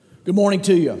Good morning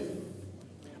to you.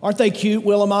 Aren't they cute,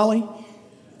 Will and Molly?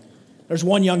 There's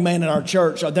one young man in our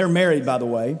church. They're married, by the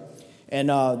way. And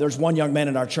there's one young man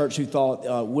in our church who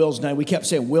thought Will's name, we kept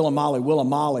saying Will and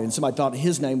Molly, and somebody thought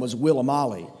his name was Will and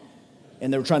Molly.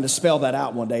 And they were trying to spell that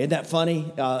out one day. Isn't that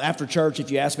funny? After church,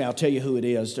 if you ask me, I'll tell you who it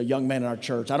is. It's a young man in our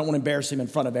church. I don't want to embarrass him in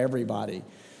front of everybody.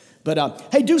 But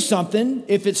hey, do something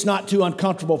if it's not too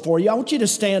uncomfortable for you. I want you to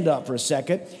stand up for a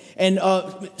second and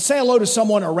say hello to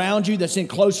someone around you that's in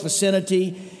close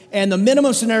vicinity. And the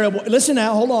minimum scenario, listen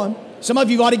now, hold on. Some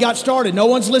of you have already got started. No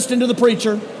one's listening to the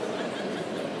preacher.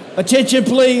 Attention,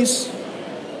 please.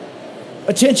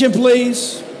 Attention,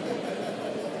 please.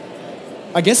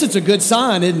 I guess it's a good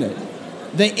sign, isn't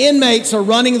it? The inmates are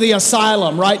running the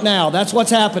asylum right now. That's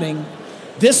what's happening.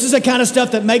 This is the kind of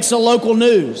stuff that makes the local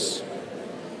news.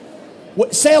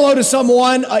 Say hello to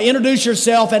someone, introduce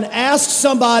yourself, and ask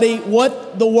somebody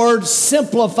what the word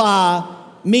simplify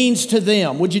means to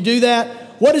them. Would you do that?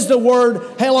 What is the word,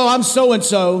 hello, I'm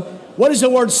so-and-so. What does the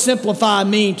word simplify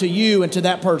mean to you and to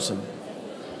that person?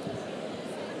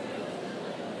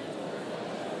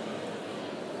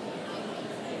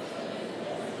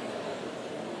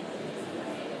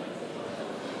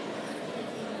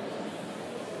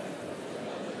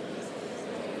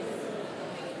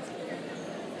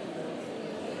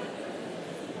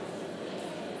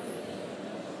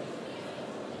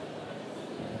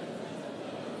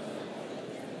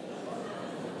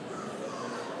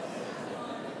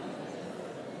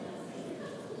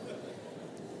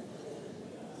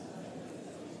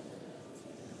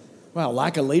 Wow,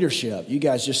 lack of leadership. You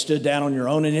guys just stood down on your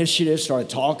own initiative, started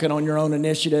talking on your own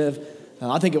initiative.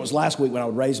 I think it was last week when I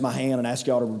would raise my hand and ask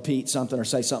y'all to repeat something or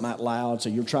say something out loud. So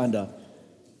you're trying to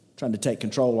take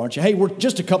control, aren't you? Hey, we're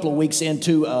just a couple of weeks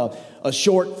into a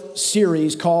short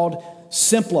series called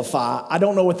Simplify. I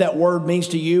don't know what that word means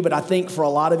to you, but I think for a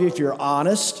lot of you, if you're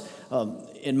honest,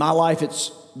 in my life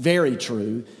it's very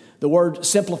true. The word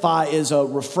simplify is a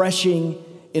refreshing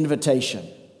invitation.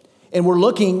 And we're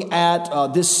looking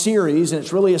at this series, and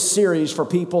it's really a series for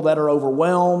people that are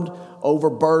overwhelmed,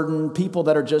 overburdened, people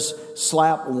that are just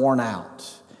slap worn out.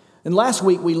 And last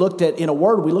week we looked at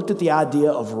the idea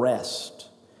of rest.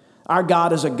 Our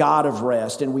God is a God of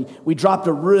rest, and we dropped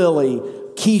a really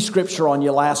key scripture on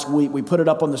you last week. We put it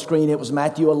up on the screen. It was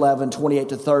Matthew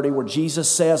 11:28-30, where Jesus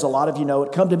says, a lot of you know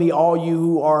it, "Come to me, all you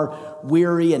who are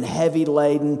weary and heavy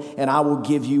laden, and I will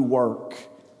give you work.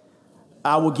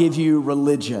 I will give you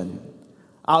religion.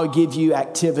 I'll give you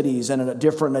activities and a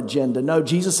different agenda." No,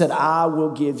 Jesus said, "I will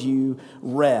give you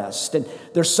rest." And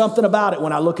there's something about it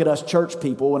when I look at us church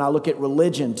people, when I look at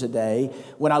religion today,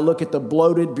 when I look at the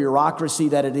bloated bureaucracy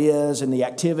that it is and the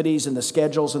activities and the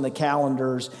schedules and the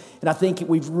calendars. And I think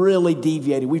we've really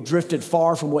deviated. We've drifted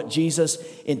far from what Jesus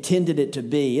intended it to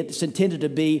be. It's intended to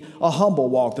be a humble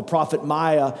walk. The prophet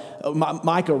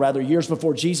Micah, years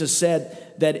before Jesus said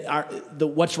that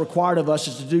what's required of us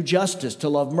is to do justice, to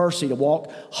love mercy, to walk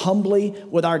humbly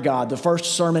with our God. The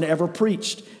first sermon ever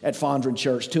preached at Fondren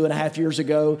Church 2.5 years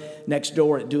ago, next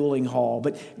door at Dueling Hall.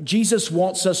 But Jesus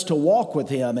wants us to walk with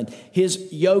him, and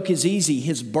his yoke is easy,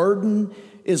 his burden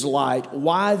is light.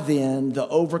 Why then the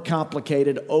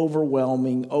overcomplicated,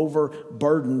 overwhelming,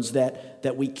 overburdens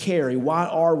that we carry? Why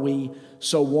are we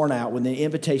so worn out when the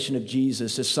invitation of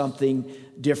Jesus is something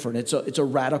different? It's a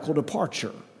radical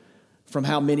departure from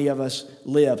how many of us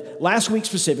live. Last week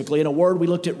specifically, in a word, we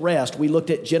looked at rest. We looked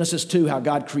at Genesis 2, how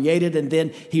God created and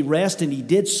then he rested, and he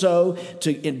did so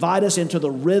to invite us into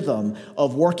the rhythm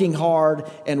of working hard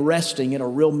and resting in a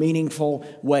real meaningful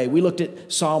way. We looked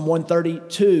at Psalm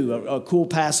 132, a cool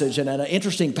passage, and an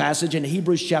interesting passage in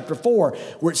Hebrews chapter 4,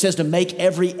 where it says to make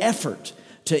every effort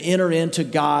to enter into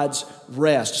God's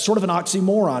rest. Sort of an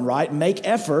oxymoron, right? Make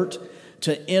effort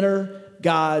to enter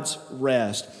God's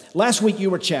rest. Last week you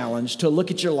were challenged to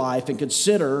look at your life and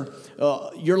consider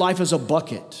your life as a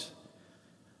bucket,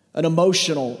 an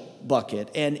emotional bucket.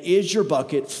 And is your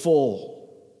bucket full?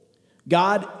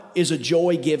 God is a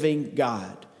joy-giving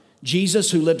God.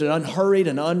 Jesus, who lived an unhurried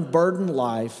and unburdened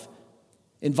life,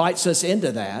 invites us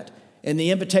into that. And the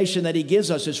invitation that he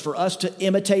gives us is for us to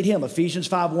imitate him. Ephesians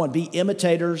 5:1, be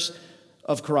imitators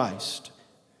of Christ.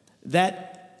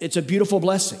 That it's a beautiful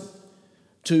blessing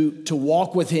to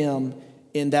walk with him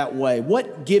in that way.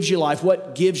 What gives you life?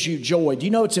 What gives you joy? Do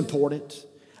you know it's important?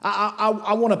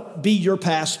 I want to be your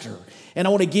pastor, and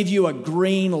I want to give you a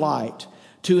green light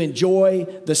to enjoy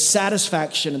the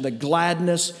satisfaction and the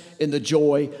gladness and the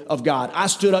joy of God. I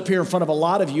stood up here in front of a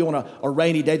lot of you on a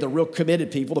rainy day, the real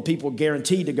committed people, the people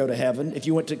guaranteed to go to heaven. If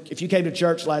you came to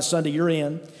church last Sunday, you're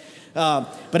in.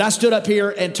 But I stood up here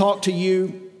and talked to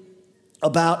you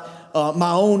about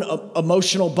my own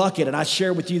emotional bucket, and I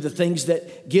share with you the things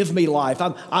that give me life.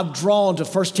 I'm drawn to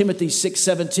 1 Timothy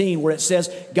 6:17, where it says,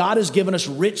 God has given us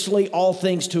richly all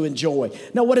things to enjoy.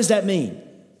 Now, what does that mean?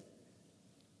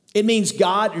 It means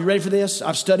God, you ready for this?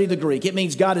 I've studied the Greek. It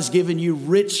means God has given you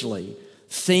richly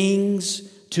things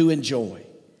to enjoy.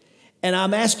 And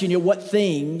I'm asking you, what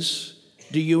things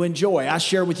do you enjoy? I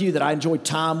share with you that I enjoy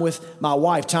time with my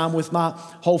wife, time with my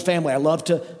whole family. I love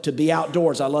to be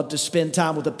outdoors. I love to spend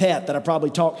time with a pet that I probably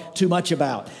talk too much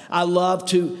about. I love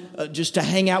to just to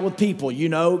hang out with people. You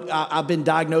know, I've been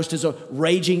diagnosed as a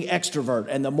raging extrovert,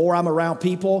 and the more I'm around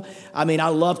people, I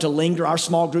love to linger. Our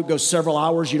small group goes several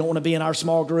hours. You don't want to be in our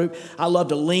small group. I love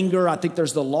to linger. I think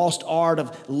there's the lost art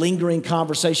of lingering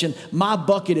conversation. My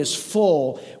bucket is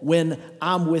full when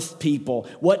I'm with people.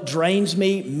 What drains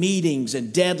me? Meetings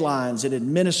and deadlines and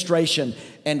administration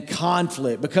and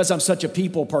conflict. Because I'm such a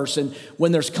people person,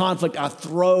 when there's conflict, I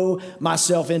throw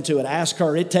myself into it. Ask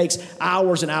her. It takes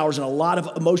hours and hours and a lot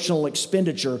of emotional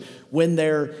expenditure when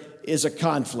there is a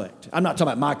conflict. I'm not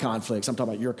talking about my conflicts. I'm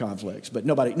talking about your conflicts. But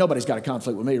nobody's got a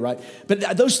conflict with me, right?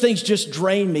 But those things just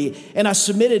drain me. And I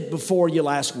submitted before you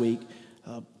last week,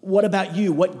 what about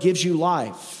you? What gives you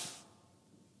life?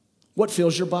 What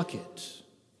fills your bucket?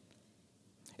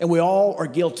 And we all are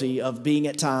guilty of being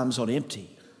at times on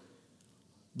empty.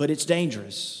 But it's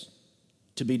dangerous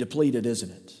to be depleted,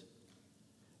 isn't it?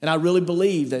 And I really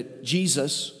believe that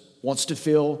Jesus wants to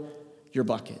fill your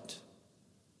bucket.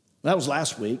 That was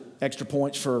last week. Extra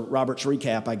points for Robert's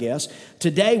recap, I guess.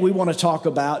 Today, we want to talk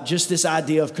about just this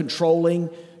idea of controlling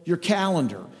your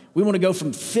calendar. We want to go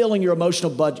from filling your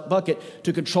emotional bucket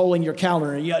to controlling your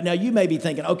calendar. Now, you may be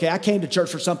thinking, okay, I came to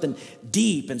church for something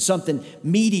deep and something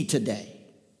meaty today.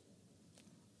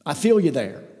 I feel you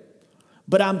there.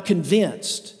 But I'm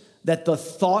convinced that the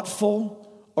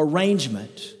thoughtful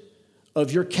arrangement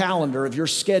of your calendar, of your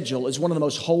schedule, is one of the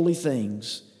most holy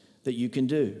things that you can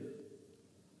do.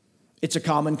 It's a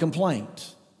common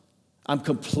complaint. I'm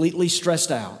completely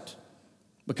stressed out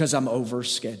because I'm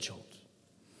overscheduled.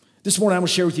 This morning, I'm going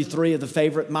to share with you three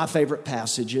of my favorite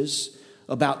passages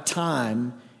about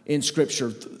time in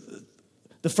Scripture.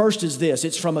 The first is this.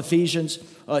 It's from Ephesians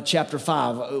chapter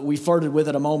 5. We flirted with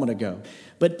it a moment ago.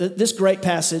 But this great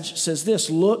passage says this: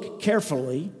 look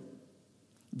carefully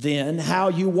then how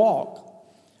you walk,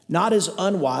 not as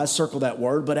unwise, circle that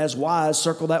word, but as wise,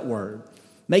 circle that word,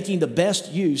 making the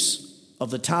best use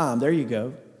of the time. There you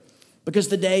go. Because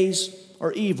the days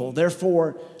are evil.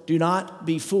 Therefore, do not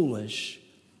be foolish,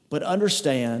 but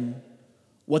understand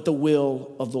what the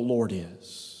will of the Lord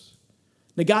is.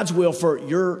 Now, God's will for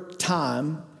your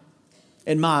time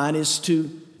and mine is to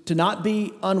not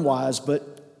be unwise,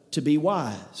 but to be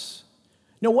wise.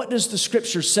 Now, what does the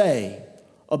Scripture say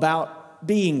about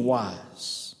being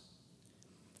wise?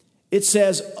 It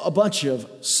says a bunch of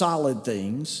solid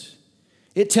things.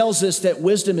 It tells us that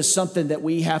wisdom is something that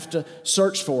we have to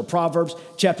search for. Proverbs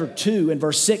chapter 2 and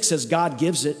verse 6 says God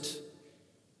gives it.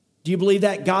 Do you believe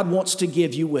that? God wants to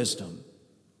give you wisdom.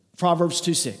 Proverbs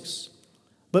 2:6.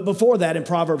 But before that, in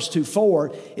Proverbs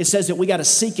 2:4, it says that we got to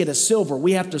seek it as silver.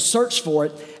 We have to search for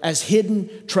it as hidden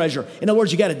treasure. In other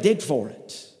words, you got to dig for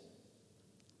it.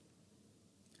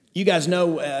 You guys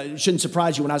know, it shouldn't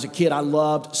surprise you, when I was a kid, I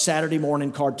loved Saturday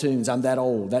morning cartoons. I'm that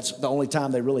old. That's the only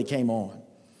time they really came on.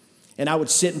 And I would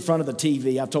sit in front of the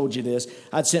TV. I've told you this.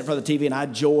 I'd sit in front of the TV and I'd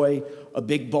enjoy a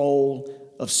big bowl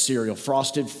of cereal,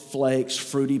 Frosted Flakes,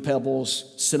 Fruity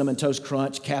Pebbles, Cinnamon Toast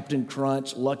Crunch, Captain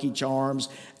Crunch, Lucky Charms,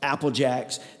 Apple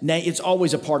Jacks. It's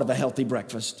always a part of a healthy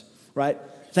breakfast, right?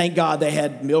 Thank God they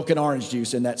had milk and orange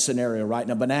juice in that scenario, right?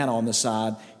 And a banana on the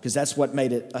side, because that's what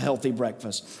made it a healthy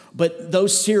breakfast. But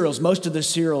those cereals, most of the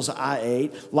cereals I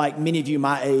ate, like many of you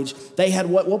my age, they had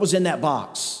what was in that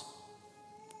box?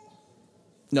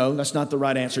 No, that's not the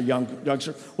right answer,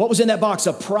 youngster. What was in that box?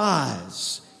 A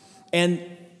prize.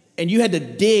 And you had to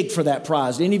dig for that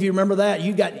prize. Any of you remember that?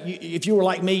 If you were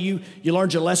like me, you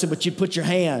learned your lesson, but you put your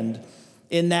hand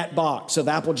in that box of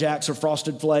Apple Jacks or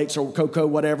Frosted Flakes or Cocoa,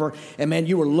 whatever. And man,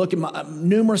 you were looking,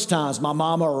 numerous times my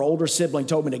mama or older sibling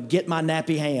told me to get my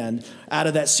nappy hand out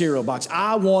of that cereal box.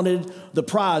 I wanted the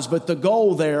prize, but the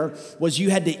goal there was you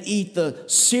had to eat the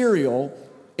cereal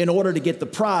in order to get the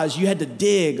prize. You had to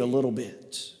dig a little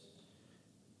bit.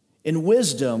 And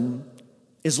wisdom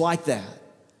is like that.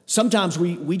 Sometimes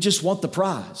we just want the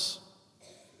prize.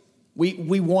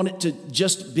 We want it to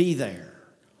just be there.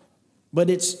 But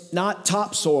it's not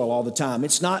topsoil all the time.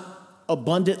 It's not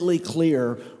abundantly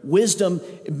clear. Wisdom,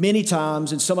 many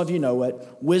times, and some of you know it,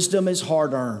 wisdom is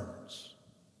hard-earned.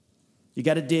 You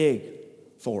got to dig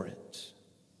for it.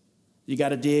 You got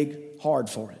to dig hard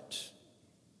for it.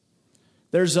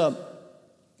 There's a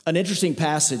An interesting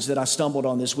passage that I stumbled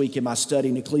on this week in my study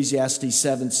in Ecclesiastes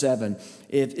 7:7.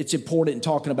 It's important in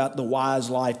talking about the wise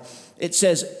life. It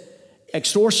says,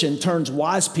 extortion turns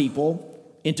wise people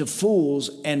into fools,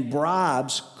 and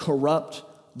bribes corrupt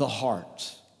the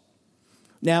heart.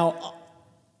 Now,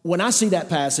 when I see that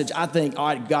passage, I think, all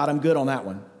right, God, I'm good on that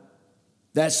one.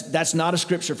 That's not a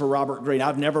scripture for Robert Greene.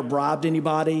 I've never bribed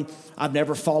anybody. I've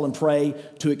never fallen prey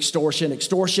to extortion.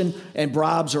 Extortion and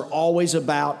bribes are always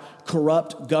about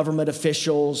corrupt government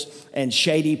officials and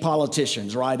shady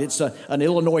politicians, right? It's an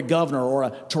Illinois governor or a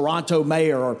Toronto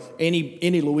mayor or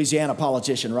any Louisiana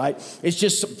politician, right? It's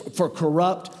just for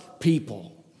corrupt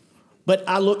people. But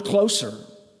I look closer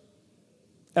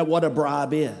at what a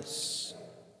bribe is.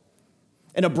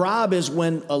 And a bribe is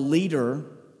when a leader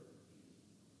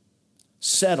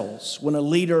settles, when a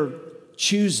leader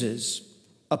chooses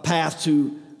a path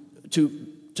to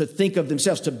think of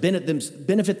themselves, to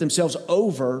benefit themselves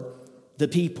over the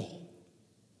people.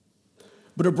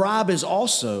 But a bribe is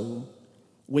also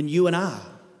when you and I,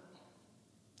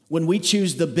 when we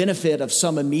choose the benefit of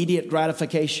some immediate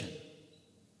gratification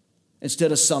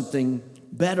instead of something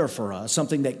better for us,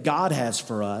 something that God has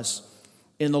for us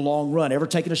in the long run. Ever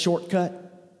taken a shortcut?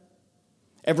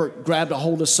 Ever grabbed a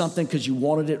hold of something because you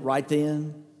wanted it right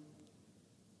then?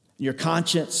 Your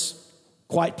conscience,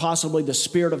 quite possibly the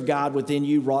Spirit of God within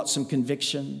you, wrought some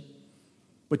conviction.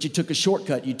 But you took a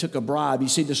shortcut, you took a bribe. You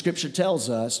see, the scripture tells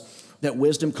us that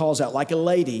wisdom calls out like a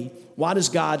lady. Why does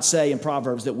God say in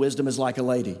Proverbs that wisdom is like a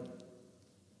lady?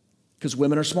 Because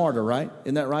women are smarter, right?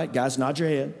 Isn't that right? Guys, nod your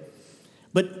head.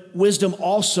 But wisdom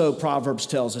also, Proverbs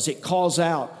tells us, it calls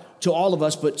out to all of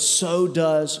us, but so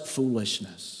does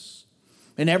foolishness.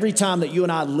 And every time that you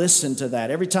and I listen to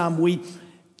that, every time we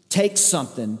take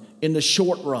something in the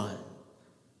short run,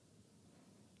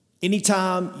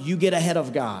 anytime you get ahead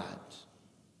of God,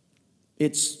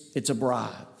 it's a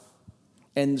bribe.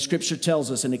 And the scripture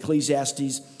tells us in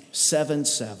Ecclesiastes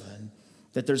 7:7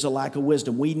 that there's a lack of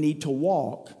wisdom. We need to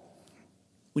walk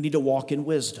in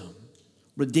wisdom,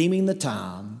 redeeming the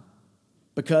time,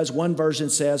 because one version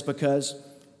says, because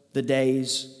the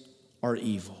days are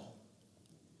evil.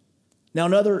 Now,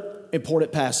 another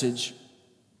important passage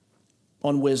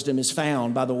on wisdom is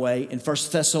found, by the way, in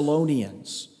 1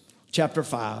 Thessalonians chapter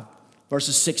 5,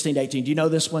 verses 16 to 18. Do you know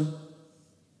this one?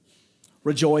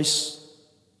 Rejoice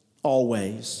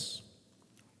always.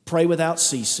 Pray without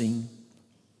ceasing.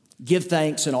 Give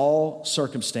thanks in all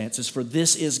circumstances, for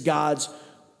this is God's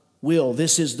will.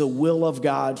 This is the will of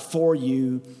God for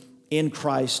you in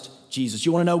Christ Jesus.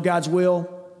 You want to know God's will?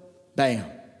 Bam.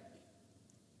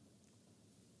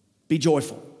 Be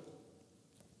joyful.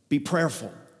 Be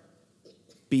prayerful.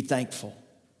 Be thankful.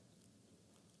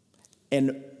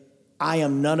 And I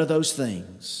am none of those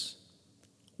things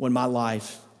when my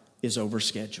life is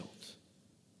overscheduled.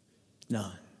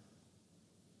 None.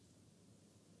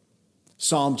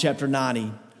 Psalm chapter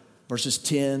 90, verses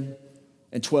 10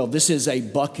 and 12. This is a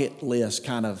bucket list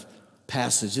kind of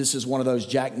passage. This is one of those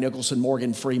Jack Nicholson,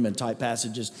 Morgan Freeman type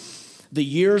passages. The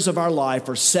years of our life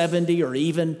are 70, or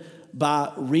even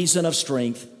by reason of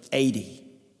strength, 80.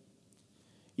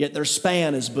 Yet their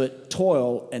span is but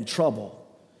toil and trouble.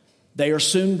 They are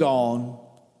soon gone.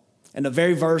 And the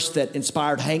very verse that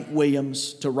inspired Hank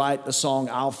Williams to write the song,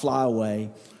 I'll Fly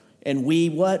Away. And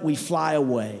we fly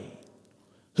away.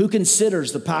 Who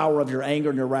considers the power of your anger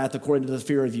and your wrath according to the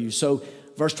fear of you? So,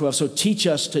 verse 12, so teach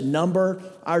us to number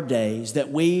our days that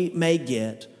we may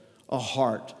get a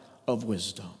heart of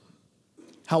wisdom.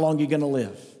 How long are you going to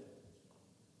live?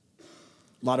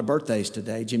 A lot of birthdays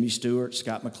today. Jimmy Stewart,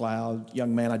 Scott McLeod,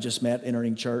 young man I just met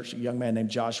entering church, a young man named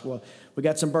Joshua. We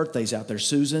got some birthdays out there.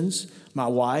 Susan's, my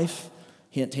wife,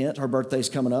 hint, hint, her birthday's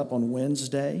coming up on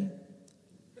Wednesday,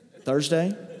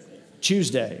 Thursday,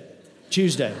 Tuesday.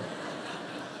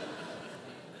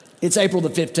 It's April the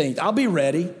 15th. I'll be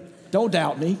ready. Don't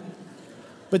doubt me.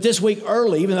 But this week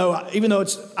early, even though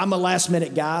I'm a last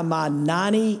minute guy, my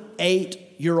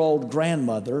 98-year-old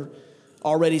grandmother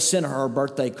already sent her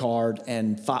birthday card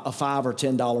and a $5 or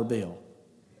 $10 bill.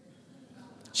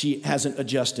 She hasn't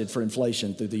adjusted for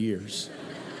inflation through the years.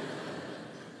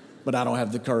 But I don't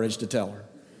have the courage to tell her.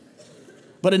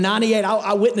 But a 98,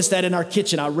 I witnessed that in our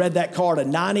kitchen. I read that card, a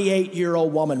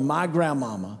 98-year-old woman, my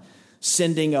grandmama,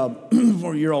 sending a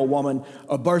 4-year-old woman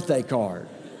a birthday card.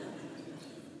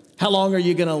 How long are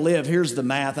you going to live? Here's the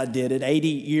math. I did it. 80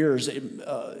 years.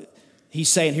 He's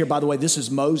saying here, by the way, this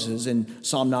is Moses in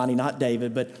Psalm 90, not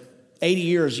David, but 80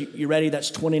 years, you ready?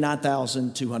 That's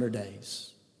 29,200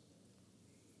 days.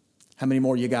 How many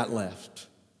more you got left?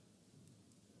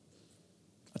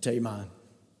 I'll tell you mine.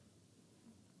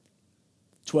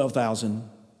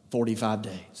 12,045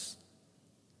 days.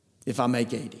 if I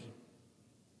make 80.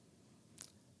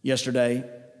 Yesterday,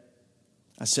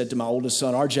 I said to my oldest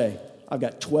son, RJ, I've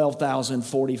got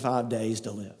 12,045 days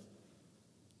to live.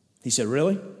 He said,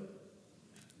 really?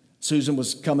 Susan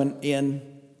was coming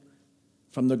in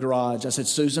from the garage. I said,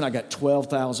 Susan, I got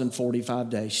 12,045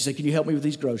 days. She said, can you help me with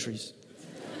these groceries?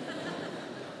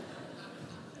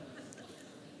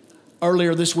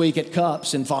 Earlier this week at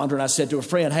Cups in Fondren, I said to a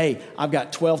friend, hey, I've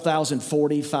got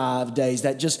 12,045 days.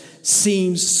 That just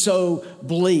seems so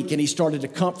bleak. And he started to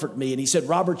comfort me. And he said,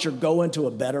 Robert, you're going to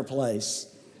a better place.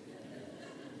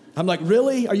 I'm like,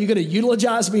 really? Are you going to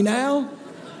eulogize me now?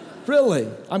 Really?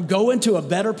 I'm going to a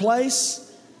better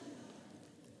place?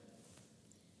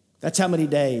 That's how many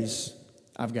days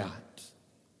I've got.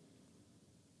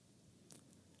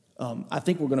 I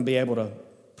think we're going to be able to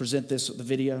present this with the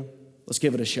video. Let's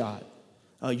give it a shot.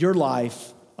 Your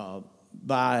life,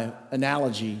 by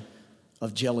analogy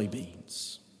of jelly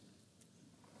beans.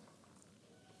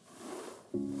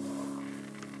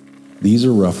 These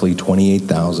are roughly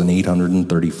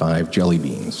 28,835 jelly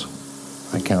beans.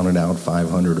 I counted out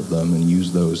 500 of them and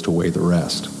used those to weigh the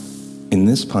rest. In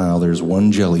this pile, there's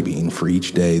one jelly bean for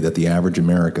each day that the average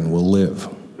American will live.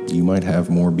 You might have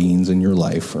more beans in your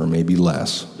life, or maybe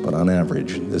less, but on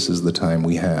average, this is the time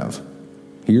we have.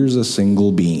 Here's a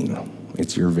single bean.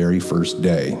 It's your very first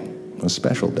day. A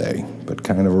special day, but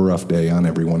kind of a rough day on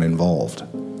everyone involved.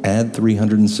 Add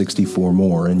 364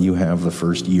 more and you have the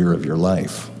first year of your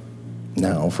life.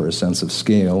 Now, for a sense of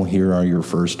scale, here are your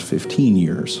first 15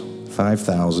 years,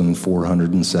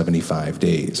 5,475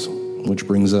 days, which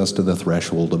brings us to the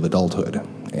threshold of adulthood.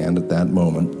 And at that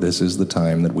moment, this is the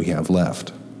time that we have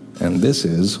left. And this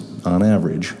is, on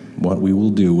average, what we will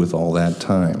do with all that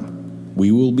time.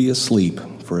 We will be asleep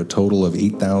for a total of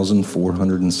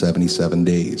 8,477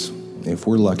 days. If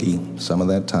we're lucky, some of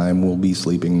that time we'll be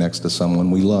sleeping next to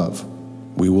someone we love.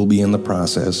 We will be in the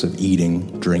process of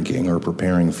eating, drinking, or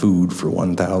preparing food for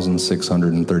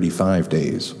 1,635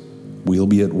 days. We'll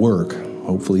be at work,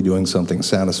 hopefully doing something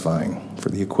satisfying, for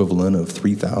the equivalent of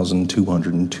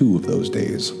 3,202 of those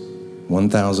days.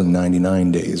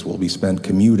 1,099 days will be spent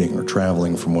commuting or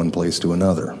traveling from one place to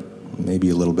another, maybe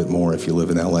a little bit more if you live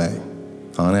in LA.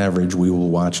 On average, we will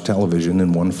watch television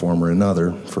in one form or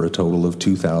another for a total of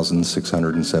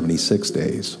 2,676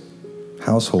 days.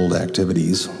 Household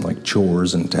activities, like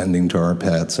chores and tending to our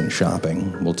pets and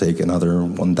shopping, will take another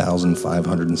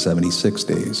 1,576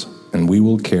 days. And we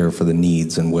will care for the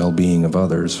needs and well-being of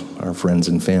others, our friends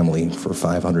and family, for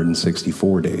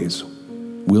 564 days.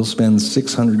 We'll spend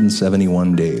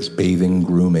 671 days bathing,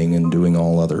 grooming, and doing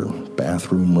all other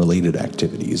bathroom-related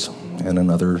activities, and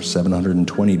another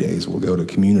 720 days will go to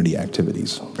community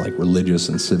activities like religious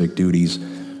and civic duties,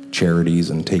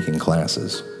 charities, and taking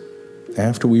classes.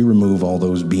 After we remove all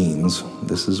those beans,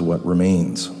 this is what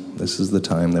remains. This is the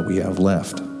time that we have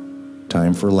left.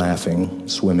 Time for laughing,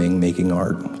 swimming, making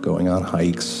art, going on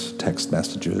hikes, text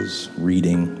messages,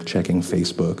 reading, checking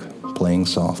Facebook, playing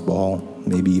softball,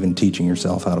 maybe even teaching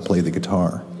yourself how to play the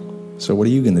guitar. So what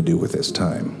are you going to do with this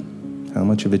time? How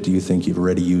much of it do you think you've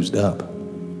already used up?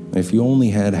 If you only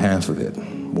had half of it,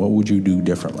 what would you do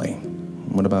differently?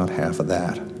 What about half of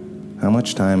that? How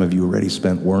much time have you already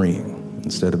spent worrying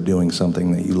instead of doing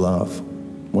something that you love?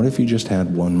 What if you just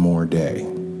had one more day?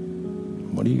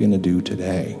 What are you going to do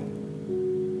today?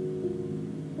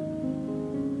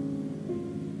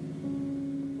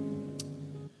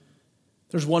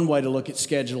 There's one way to look at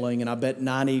scheduling, and I bet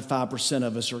 95%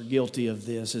 of us are guilty of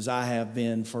this, as I have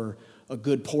been for a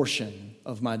good portion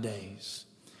of my days.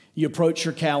 You approach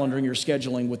your calendar and your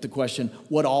scheduling with the question,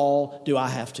 what all do I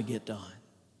have to get done?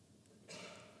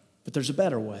 But there's a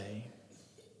better way.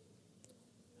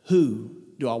 Who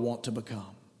do I want to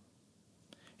become?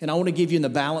 And I want to give you, in the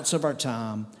balance of our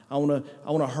time, I want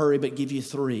to hurry, but give you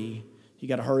three. You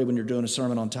got to hurry when you're doing a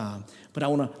sermon on time. But I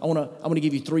want to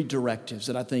give you three directives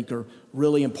that I think are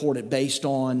really important based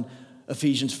on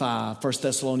Ephesians 5, 1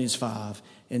 Thessalonians 5,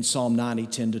 and Psalm 90,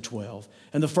 10-12.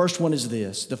 And the first one is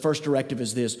this. The first directive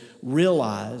is this.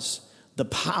 Realize the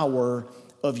power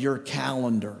of your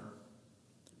calendar.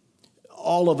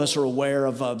 All of us are aware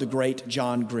of the great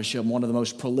John Grisham, one of the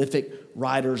most prolific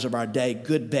writers of our day.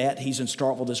 Good bet. He's in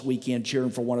Starkville this weekend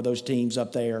cheering for one of those teams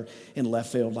up there in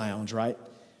Left Field Lounge, right?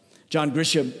 John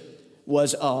Grisham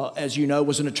was, as you know,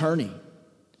 was an attorney,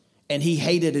 and he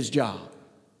hated his job.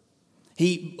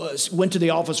 He went to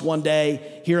the office one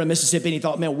day here in Mississippi, and he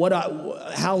thought, man,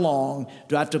 how long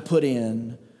do I have to put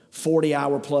in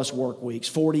 40-hour plus work weeks,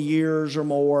 40 years or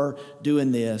more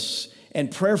doing this? And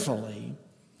prayerfully,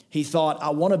 he thought,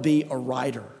 I want to be a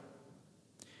writer.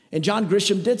 And John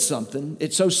Grisham did something.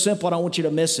 It's so simple, I don't want you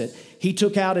to miss it. He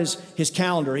took out his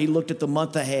calendar. He looked at the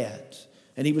month ahead.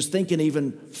 And he was thinking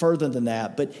even further than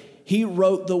that. But he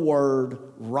wrote the word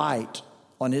write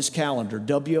on his calendar,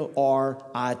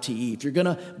 W-R-I-T-E. If you're going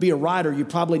to be a writer, you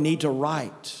probably need to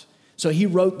write. So he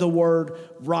wrote the word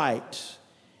write.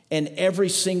 And every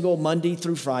single Monday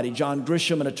through Friday, John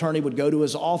Grisham, an attorney, would go to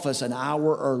his office an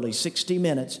hour early. 60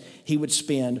 minutes he would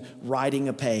spend writing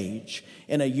a page.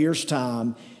 In a year's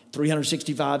time,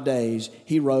 365 days,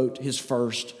 he wrote his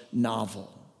first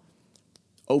novel.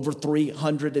 Over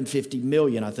 350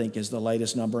 million, I think, is the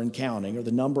latest number and counting, or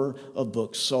the number of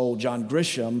books sold. John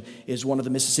Grisham is one of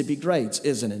the Mississippi greats,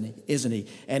 isn't he?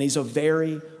 And he's a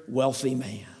very wealthy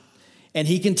man. And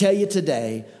he can tell you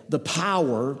today the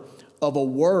power of a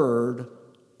word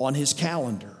on his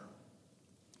calendar.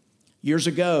 Years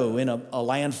ago, in a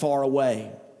land far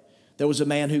away, there was a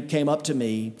man who came up to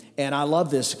me, and I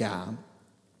love this guy.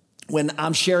 When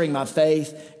I'm sharing my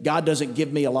faith, God doesn't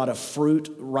give me a lot of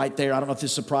fruit right there. I don't know if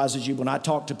this surprises you. When I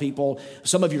talk to people,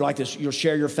 some of you are like this, you'll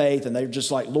share your faith, and they're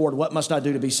just like, Lord, what must I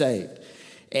do to be saved?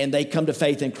 And they come to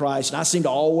faith in Christ. And I seem to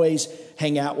always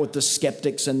hang out with the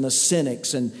skeptics and the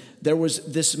cynics. And there was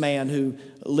this man who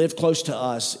lived close to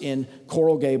us in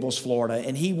Coral Gables, Florida,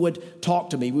 and he would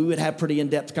talk to me. We would have pretty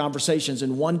in-depth conversations.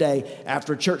 And one day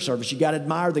after a church service, you got to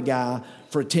admire the guy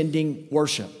for attending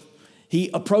worship. He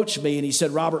approached me and he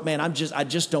said, Robert, man, I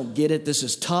just don't get it. This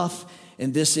is tough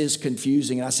and this is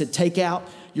confusing. And I said, take out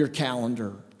your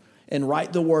calendar and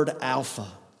write the word Alpha.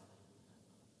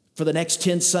 For the next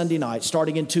 10 Sunday nights,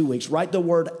 starting in 2 weeks, write the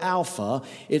word Alpha.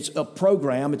 It's a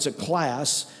program, it's a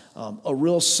class, a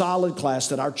real solid class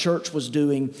that our church was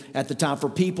doing at the time for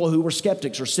people who were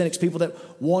skeptics or cynics, people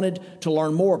that wanted to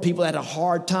learn more, people that had a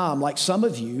hard time, like some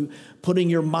of you, putting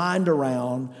your mind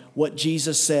around what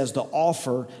Jesus says, the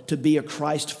offer to be a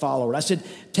Christ follower. I said,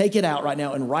 take it out right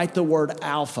now and write the word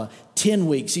Alpha. 10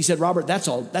 weeks. He said, Robert, that's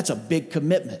a big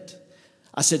commitment.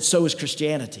 I said, so is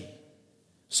Christianity.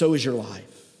 So is your life.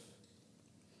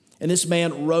 And this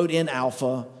man wrote in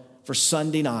Alpha for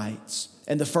Sunday nights.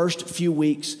 And the first few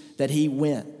weeks that he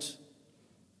went,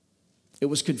 it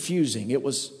was confusing. It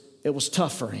was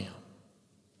tough for him.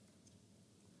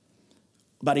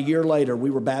 About a year later, we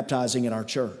were baptizing in our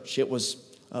church. It was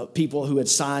people who had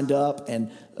signed up,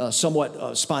 and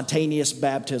somewhat spontaneous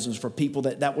baptisms for people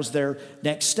that was their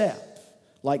next step.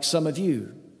 Like some of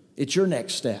you, it's your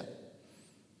next step.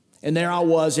 And there I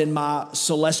was in my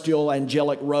celestial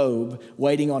angelic robe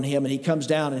waiting on him, and he comes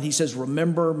down and he says,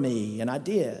 remember me. And I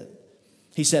did.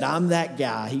 He said, I'm that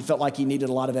guy. He felt like he needed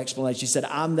a lot of explanation. He said,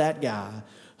 I'm that guy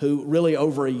who really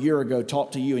over a year ago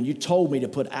talked to you, and you told me to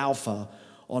put Alpha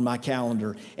on my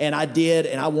calendar. And I did,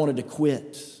 and I wanted to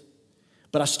quit.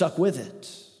 But I stuck with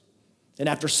it. And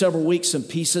after several weeks, some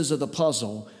pieces of the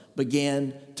puzzle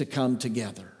began to come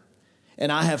together.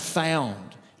 And I have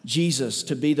found Jesus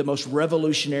to be the most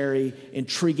revolutionary,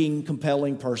 intriguing,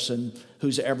 compelling person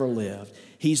who's ever lived.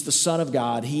 He's the Son of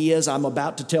God. He is, I'm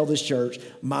about to tell this church,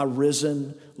 my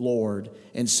risen Lord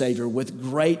and Savior. With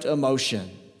great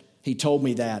emotion, he told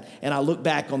me that. And I look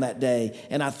back on that day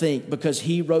and I think, because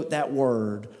he wrote that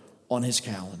word on his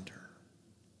calendar.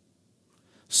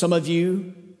 Some of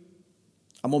you,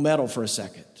 I'm going to meddle for a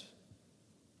second.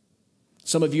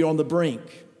 Some of you are on the brink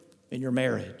in your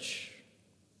marriage.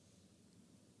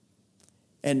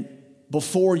 And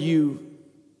before you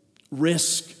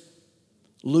risk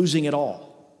losing it all,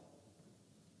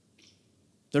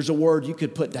 there's a word you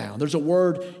could put down. There's a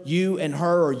word you and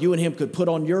her or you and him could put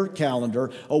on your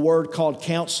calendar, a word called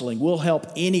counseling. We'll help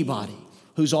anybody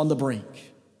who's on the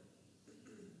brink.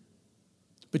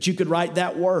 But you could write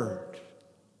that word.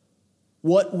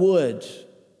 What would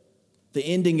the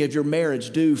ending of your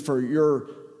marriage do for your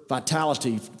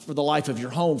vitality, for the life of your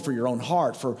home, for your own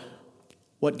heart, for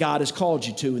what God has called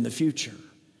you to in the future?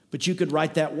 But you could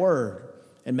write that word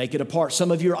and make it a part. Some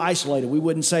of you are isolated. We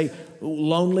wouldn't say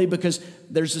lonely because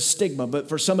there's a stigma, but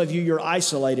for some of you, you're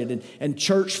isolated, and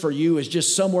church for you is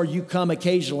just somewhere you come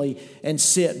occasionally and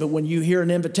sit. But when you hear an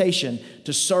invitation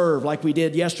to serve like we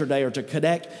did yesterday, or to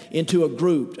connect into a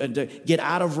group and to get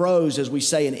out of rows, as we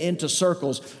say, and into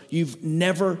circles, you've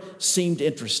never seemed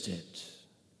interested.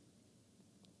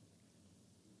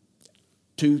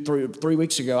 3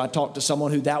 weeks ago, I talked to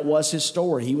someone who that was his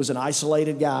story. He was an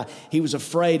isolated guy. He was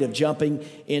afraid of jumping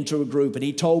into a group. And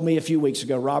he told me a few weeks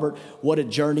ago, Robert, what a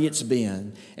journey it's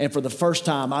been. And for the first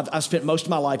time, I've spent most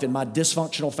of my life in my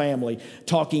dysfunctional family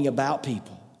talking about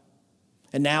people.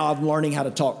 And now I'm learning how to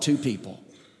talk to people.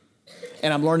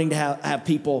 And I'm learning to have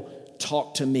people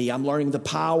talk to me. I'm learning the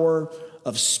power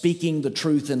of speaking the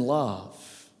truth in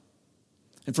love.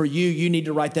 And for you, you need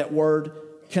to write that word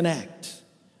connect,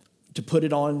 to put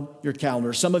it on your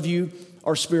calendar. Some of you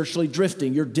are spiritually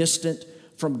drifting. You're distant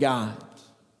from God.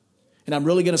 And I'm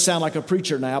really going to sound like a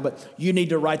preacher now, but you need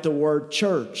to write the word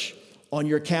church on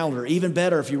your calendar. Even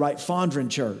better if you write Fondren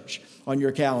Church on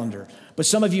your calendar. But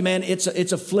some of you, man, it's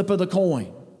a flip of the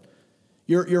coin.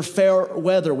 You're fair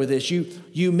weather with this.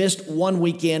 You missed one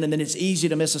weekend, and then it's easy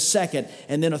to miss a second,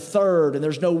 and then a third, and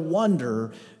there's no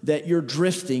wonder that you're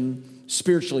drifting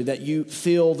spiritually, that you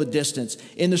feel the distance.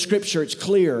 In the scripture, it's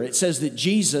clear. It says that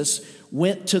Jesus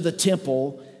went to the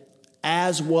temple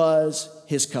as was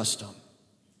his custom.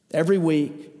 Every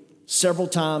week, several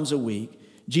times a week,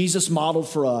 Jesus modeled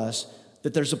for us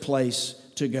that there's a place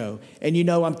to go. And you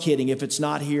know I'm kidding. If it's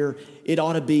not here, it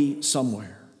ought to be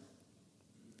somewhere.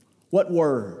 What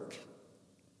word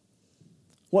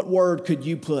could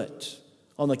you put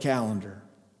on the calendar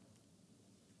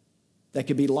that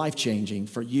could be life-changing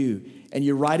for you? And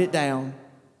you write it down,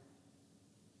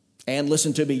 and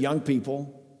listen to me, young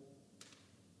people,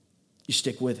 you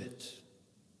stick with it.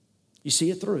 You see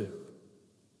it through.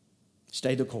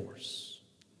 Stay the course.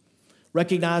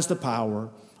 Recognize the power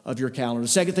of your calendar. The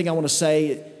second thing I want to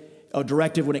say, a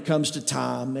directive when it comes to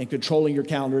time and controlling your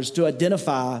calendar, is to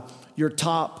identify your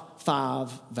top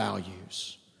 5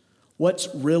 values. What's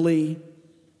really,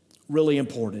 really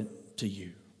important to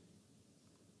you?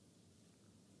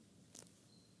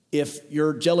 If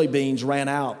your jelly beans ran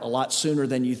out a lot sooner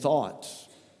than you thought,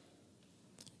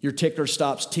 your ticker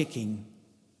stops ticking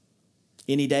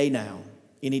any day now,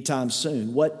 anytime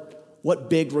soon, what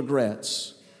big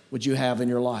regrets would you have in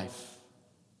your life?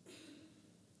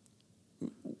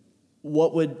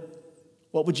 What would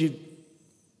you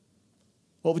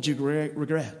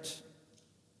regret?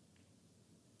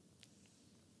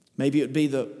 Maybe it would be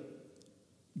the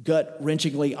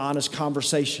gut-wrenchingly honest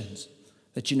conversations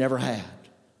that you never had,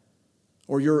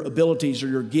 or your abilities or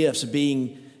your gifts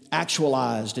being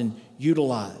actualized and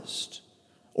utilized,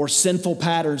 or sinful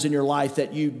patterns in your life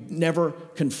that you never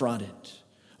confronted,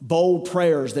 bold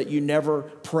prayers that you never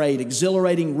prayed,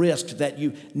 exhilarating risks that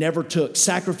you never took,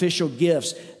 sacrificial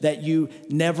gifts that you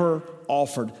never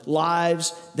offered,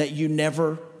 lives that you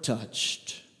never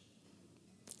touched.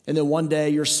 And then one day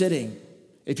you're sitting.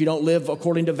 If you don't live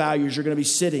according to values, you're going to be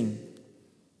sitting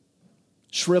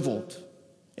shriveled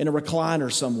in a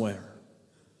recliner somewhere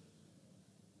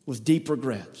with deep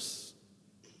regrets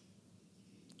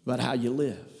about how you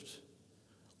lived.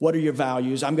 What are your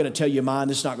values? I'm going to tell you mine.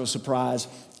 This is not going to surprise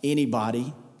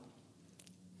anybody.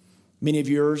 Many of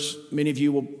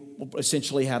you will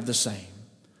essentially have the same.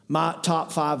 My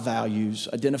top 5 values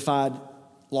identified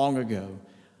long ago.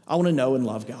 I want to know and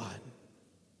love God.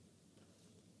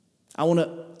 I want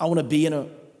to be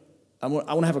I want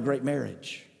to have a great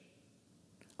marriage.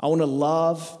 I want to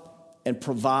love and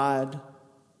provide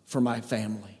for my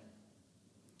family.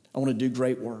 I want to do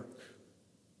great work.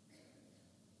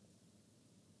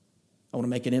 I want to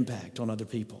make an impact on other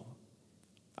people.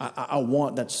 I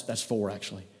want, that's 4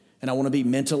 actually. And I want to be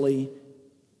mentally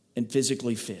and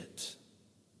physically fit.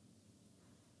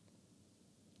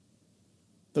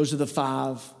 Those are the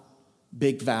 5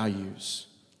 big values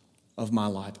of my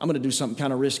life. I'm going to do something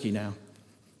kind of risky now.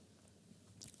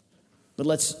 But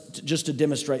just to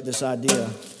demonstrate this idea.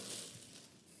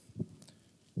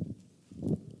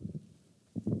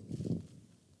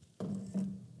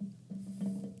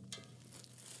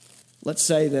 Let's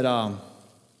say that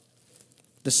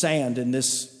the sand in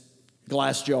this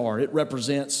glass jar, it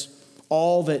represents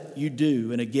all that you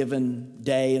do in a given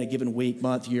day, in a given week,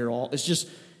 month, year.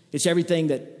 It's everything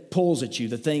that pulls at you,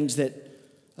 the things that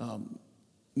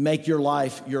make your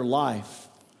life your life.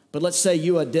 But let's say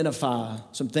you identify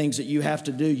some things that you have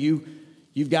to do.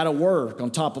 You've got to work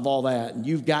on top of all that, and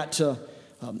you've got to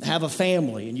have a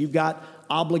family, and you've got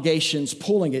obligations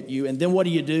pulling at you. And then what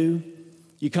do?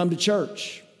 You come to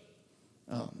church.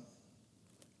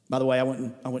 By the way, I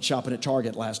went shopping at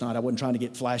Target last night. I wasn't trying to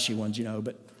get flashy ones,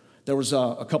 but there was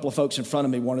a couple of folks in front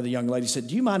of me. One of the young ladies said,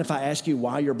 "Do you mind if I ask you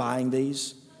why you're buying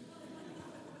these?"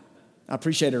 I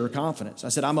appreciated her confidence. I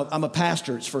said, I'm a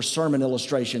pastor. It's for sermon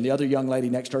illustration. The other young lady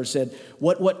next to her said,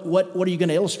 What are you going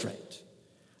to illustrate?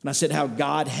 And I said, how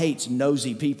God hates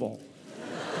nosy people.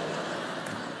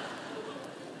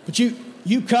 But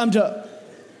you come to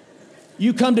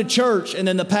church, and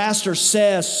then the pastor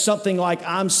says something like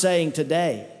I'm saying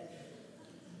today.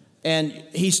 And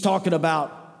he's talking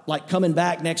about like coming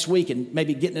back next week and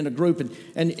maybe getting in a group,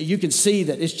 and you can see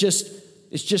that it's just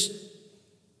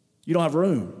you don't have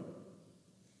room.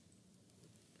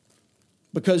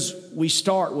 Because we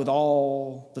start with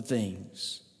all the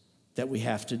things that we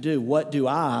have to do. What do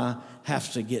I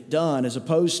have to get done, as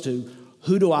opposed to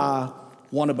who do I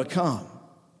want to become?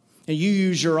 And you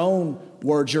use your own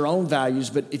words, your own values,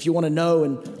 but if you want to know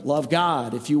and love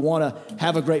God, if you want to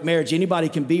have a great marriage, anybody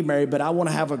can be married, but I want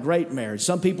to have a great marriage.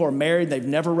 Some people are married, they've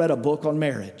never read a book on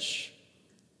marriage.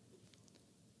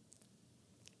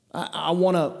 I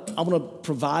want to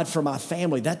provide for my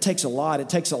family. That takes a lot. It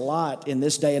takes a lot in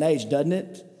this day and age, doesn't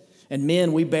it? And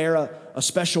men, we bear a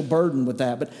special burden with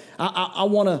that. But I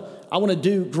want to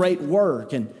do great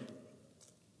work, and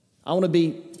I want to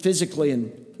be physically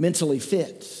and mentally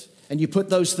fit. And you put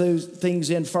those things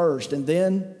in first, and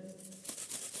then,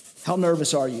 how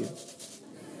nervous are you?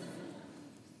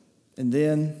 And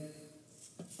then,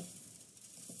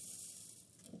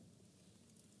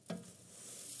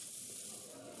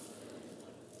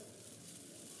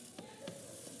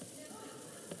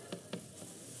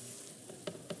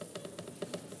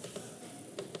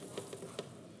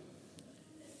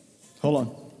 hold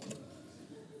on.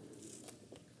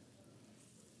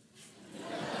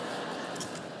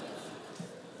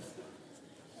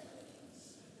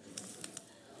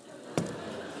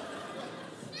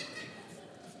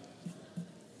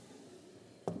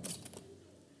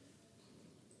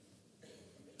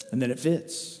 And then it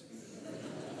fits.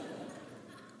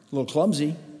 A little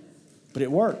clumsy, but it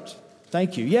worked.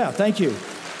 Thank you. Yeah, thank you.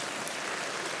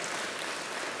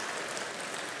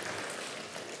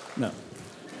 No.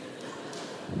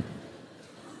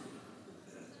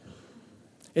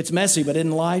 It's messy, but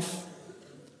in life,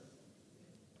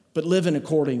 but living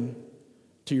according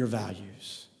to your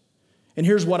values. And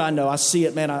here's what I know. I see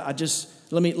it, man.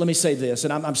 Let me say this,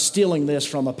 and I'm stealing this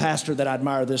from a pastor that I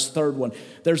admire, this third one.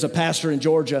 There's a pastor in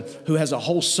Georgia who has a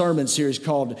whole sermon series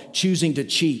called Choosing to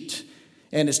Cheat.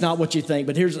 And it's not what you think,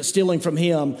 but here's stealing from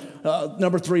him.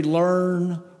 Number 3,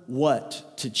 learn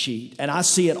what to cheat. And I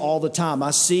see it all the time.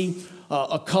 I see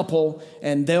a couple,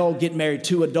 and they'll get married,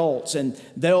 2 adults, and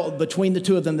between the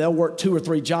two of them, they'll work 2 or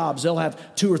 3 jobs. They'll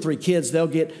have 2 or 3 kids. They'll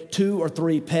get 2 or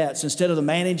 3 pets instead of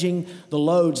managing the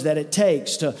loads that it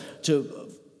takes to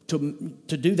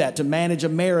do that, to manage a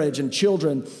marriage and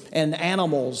children and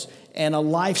animals and a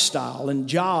lifestyle and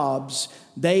jobs.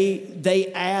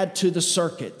 They add to the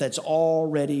circuit that's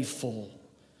already full.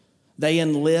 They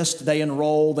enlist, they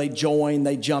enroll, they join,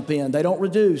 they jump in. They don't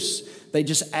reduce, they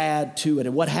just add to it.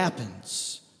 And what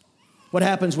happens? What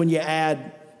happens when you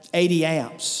add 80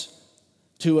 amps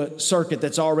to a circuit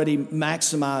that's already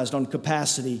maximized on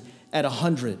capacity at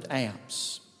 100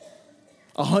 amps?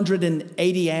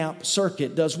 180 amp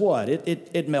circuit does what?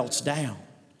 It melts down.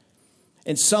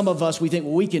 And some of us, we think,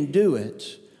 well, we can do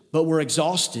it, but we're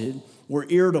exhausted, we're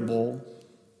irritable,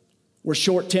 we're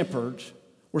short-tempered,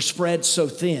 we're spread so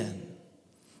thin.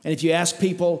 And if you ask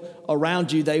people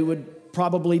around you, they would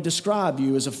probably describe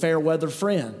you as a fair-weather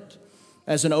friend,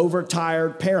 as an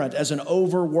overtired parent, as an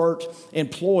overworked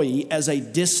employee, as a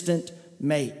distant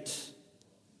mate.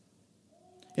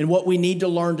 And what we need to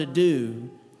learn to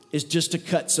do is just to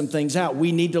cut some things out.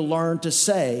 We need to learn to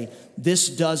say, this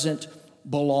doesn't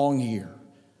belong here.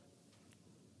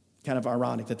 Kind of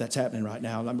ironic that that's happening right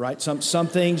now, I'm right? Some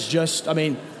things just,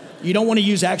 you don't want to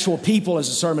use actual people as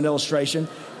a sermon illustration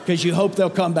because you hope they'll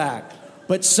come back.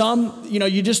 But some,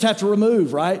 you just have to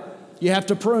remove, right? You have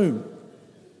to prune.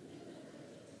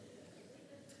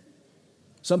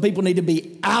 Some people need to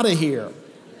be out of here.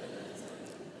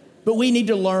 But we need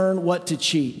to learn what to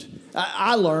cheat.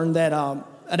 I learned that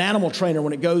an animal trainer,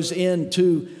 when it goes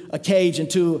into a cage,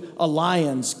 into a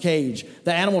lion's cage,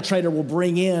 the animal trainer will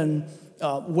bring in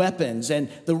weapons, and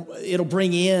it'll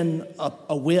bring in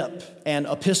a whip and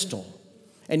a pistol.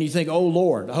 And you think, oh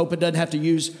Lord, I hope it doesn't have to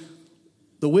use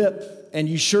the whip. And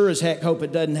you sure as heck hope he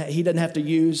doesn't have to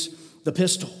use the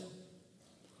pistol.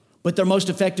 But their most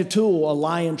effective tool, a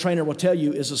lion trainer will tell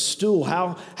you, is a stool.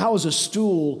 How is a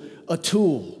stool a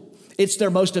tool? It's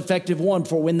their most effective one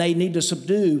for when they need to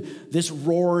subdue this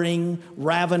roaring,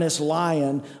 ravenous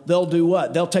lion. They'll do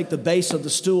what? They'll take the base of the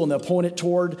stool and they'll point it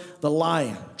toward the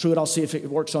lion. Truett, I'll see if it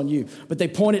works on you. But they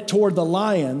point it toward the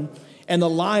lion, and the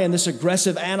lion, this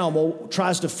aggressive animal,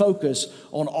 tries to focus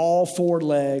on all 4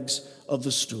 legs of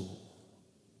the stool.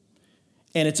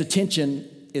 And its attention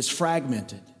is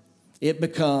fragmented. It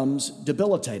becomes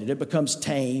debilitated. It becomes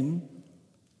tame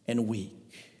and weak.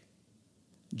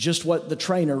 Just what the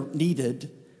trainer needed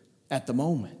at the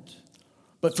moment.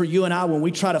 But for you and I, when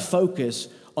we try to focus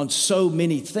on so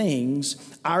many things,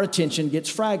 our attention gets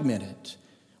fragmented.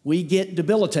 We get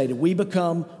debilitated. We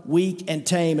become weak and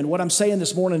tame. And what I'm saying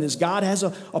this morning is God has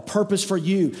a purpose for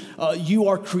you. You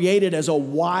are created as a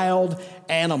wild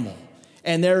animal.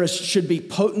 And there should be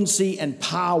potency and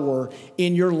power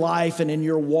in your life and in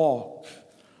your walk.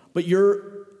 But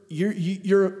your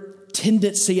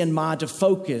tendency in mind to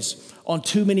focus on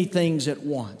too many things at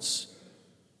once.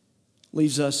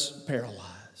 leaves us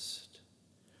paralyzed.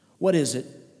 What is it?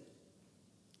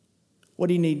 What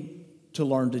do you need to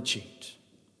learn to cheat?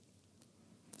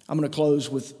 I'm going to close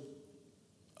with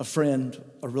a friend,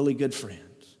 a really good friend,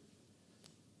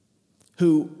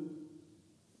 who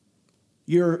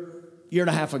year and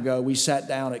a half ago, we sat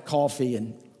down at coffee,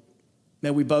 and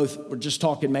man, we both were just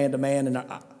talking man to man, and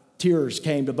tears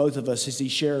came to both of us as he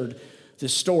shared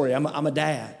this story. I'm a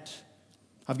dad.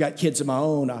 I've got kids of my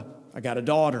own. I got a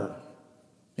daughter.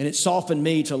 And it softened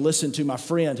me to listen to my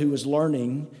friend who was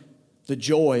learning the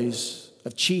joys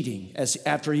of cheating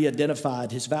after he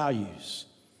identified his values.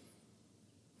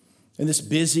 And this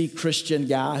busy Christian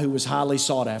guy who was highly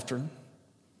sought after,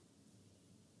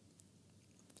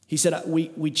 he said,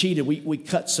 we cheated. We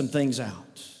cut some things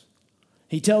out.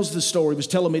 He tells the story, was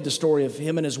telling me the story of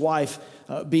him and his wife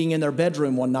being in their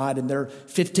bedroom one night, and their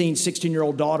 15,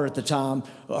 16-year-old daughter at the time,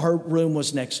 her room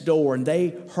was next door, and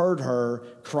they heard her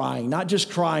crying, not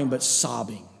just crying, but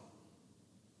sobbing.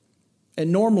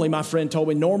 And normally, my friend told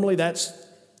me, normally that's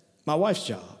my wife's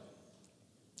job.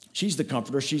 She's the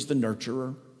comforter, she's the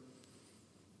nurturer.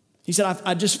 He said,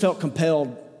 I just felt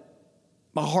compelled.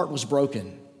 My heart was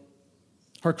broken.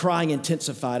 Her crying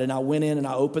intensified, and I went in and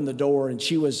I opened the door, and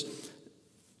she was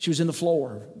in the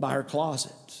floor by her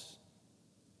closet.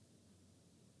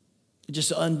 It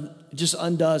just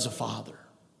undoes a father,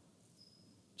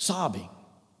 sobbing.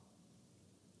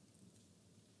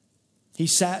 He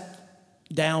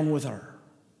sat down with her.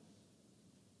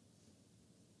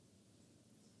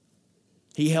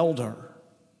 He held her.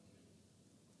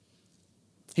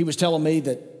 He was telling me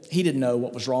that he didn't know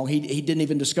what was wrong. He didn't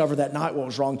even discover that night what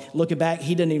was wrong. Looking back,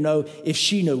 he didn't even know if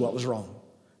she knew what was wrong.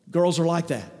 Girls are like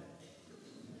that.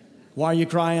 Why are you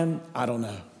crying? I don't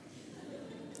know.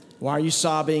 Why are you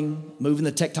sobbing, moving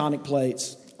the tectonic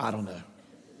plates? I don't know.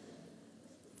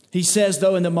 He says,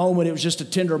 though, in the moment, it was just a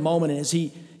tender moment, and as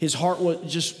his heart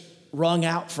was just wrung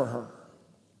out for her.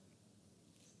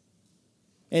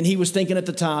 And he was thinking at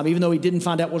the time, even though he didn't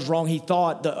find out what was wrong, he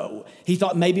thought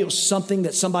maybe it was something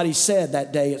that somebody said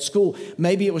that day at school.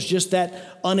 Maybe it was just that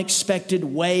unexpected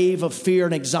wave of fear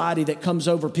and anxiety that comes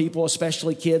over people,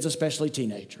 especially kids, especially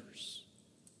teenagers.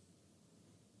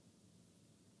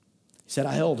 He said,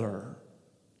 I held her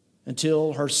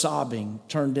until her sobbing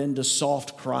turned into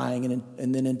soft crying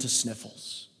and then into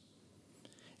sniffles.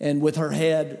 And with her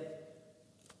head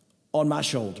on my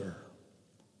shoulder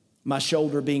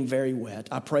being very wet,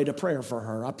 I prayed a prayer for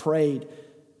her. I prayed,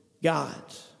 God,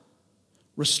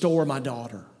 restore my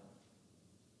daughter.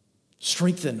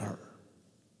 Strengthen her.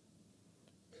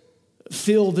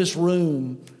 Fill this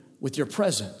room with your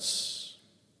presence.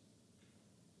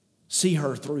 See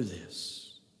her through this.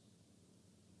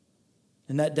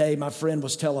 And that day, my friend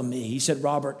was telling me, he said,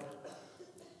 Robert,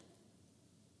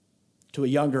 to a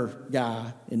younger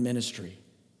guy in ministry,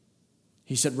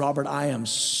 he said, Robert, I am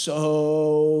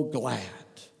so glad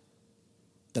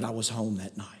that I was home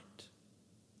that night.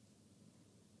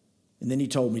 And then he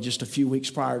told me just a few weeks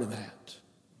prior to that,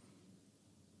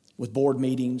 with board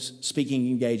meetings, speaking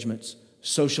engagements,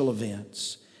 social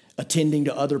events, attending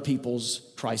to other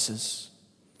people's crises,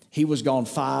 he was gone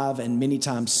 5 and many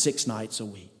times 6 nights a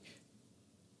week.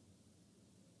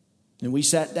 And we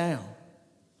sat down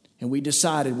and we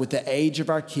decided with the age of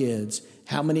our kids,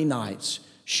 how many nights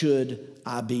should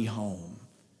I be home?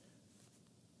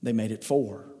 They made it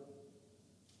 4.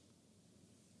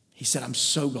 He said, I'm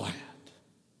so glad.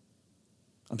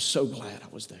 I'm so glad I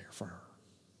was there for her.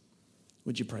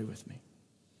 Would you pray with me?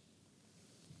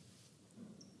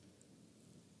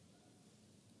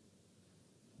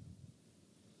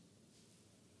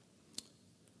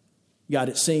 God,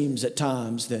 it seems at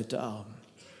times that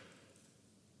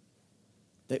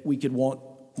we could want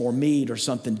more meat or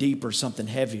something deeper, something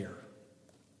heavier.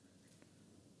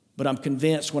 But I'm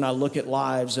convinced when I look at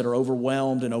lives that are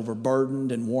overwhelmed and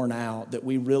overburdened and worn out, that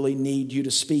we really need you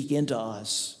to speak into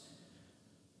us,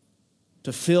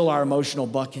 to fill our emotional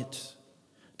bucket,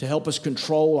 to help us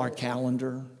control our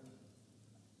calendar.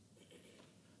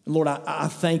 And Lord, I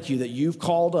thank you that you've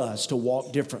called us to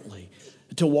walk differently,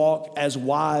 to walk as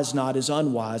wise, not as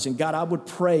unwise. And God, I would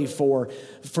pray for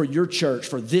your church,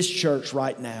 for this church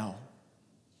right now.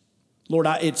 Lord,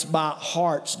 it's my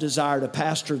heart's desire to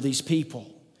pastor these people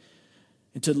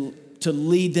and to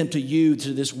lead them to you,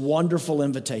 to this wonderful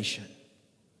invitation.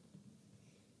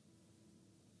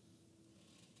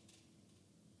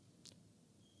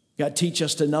 God, teach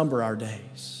us to number our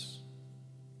days.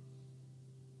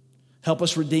 Help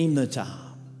us redeem the time.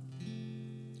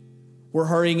 We're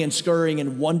hurrying and scurrying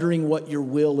and wondering what your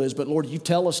will is. But Lord, you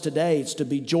tell us today it's to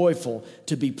be joyful,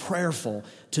 to be prayerful,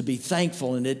 to be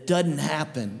thankful. And it doesn't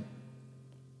happen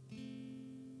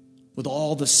with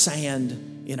all the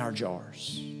sand in our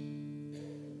jars.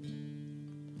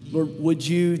 Lord, would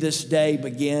you this day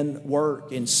begin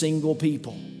work in single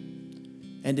people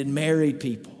and in married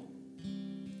people,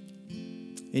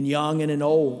 in young and in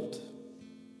old,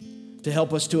 to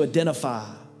help us to identify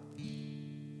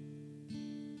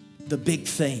the big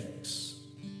things.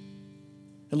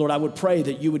 And Lord, I would pray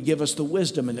that you would give us the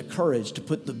wisdom and the courage to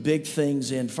put the big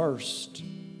things in first.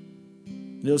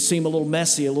 It'll seem a little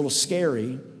messy, a little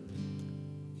scary,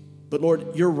 but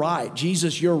Lord, you're right.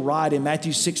 Jesus, you're right. In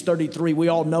Matthew 6:33, we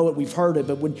all know it, we've heard it,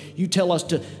 but when you tell us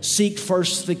to seek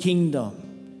first the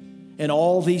kingdom, and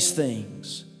all these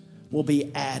things will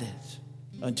be added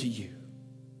unto you.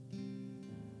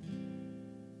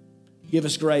 Give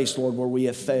us grace, Lord, where we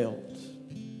have failed,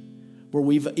 where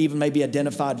we've even maybe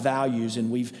identified values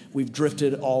and we've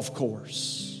drifted off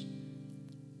course.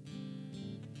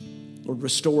 Lord,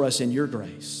 restore us in your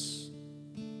grace.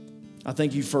 I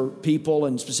thank you for people,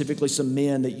 and specifically some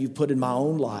men that you've put in my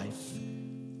own life,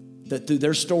 that through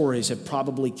their stories have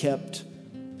probably kept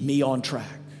me on track.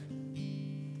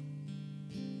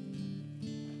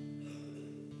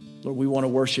 Lord, we want to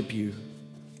worship you.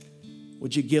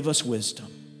 Would you give us wisdom?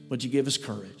 Would you give us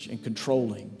courage in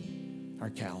controlling our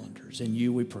calendars? In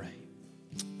you we pray.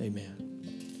 Amen.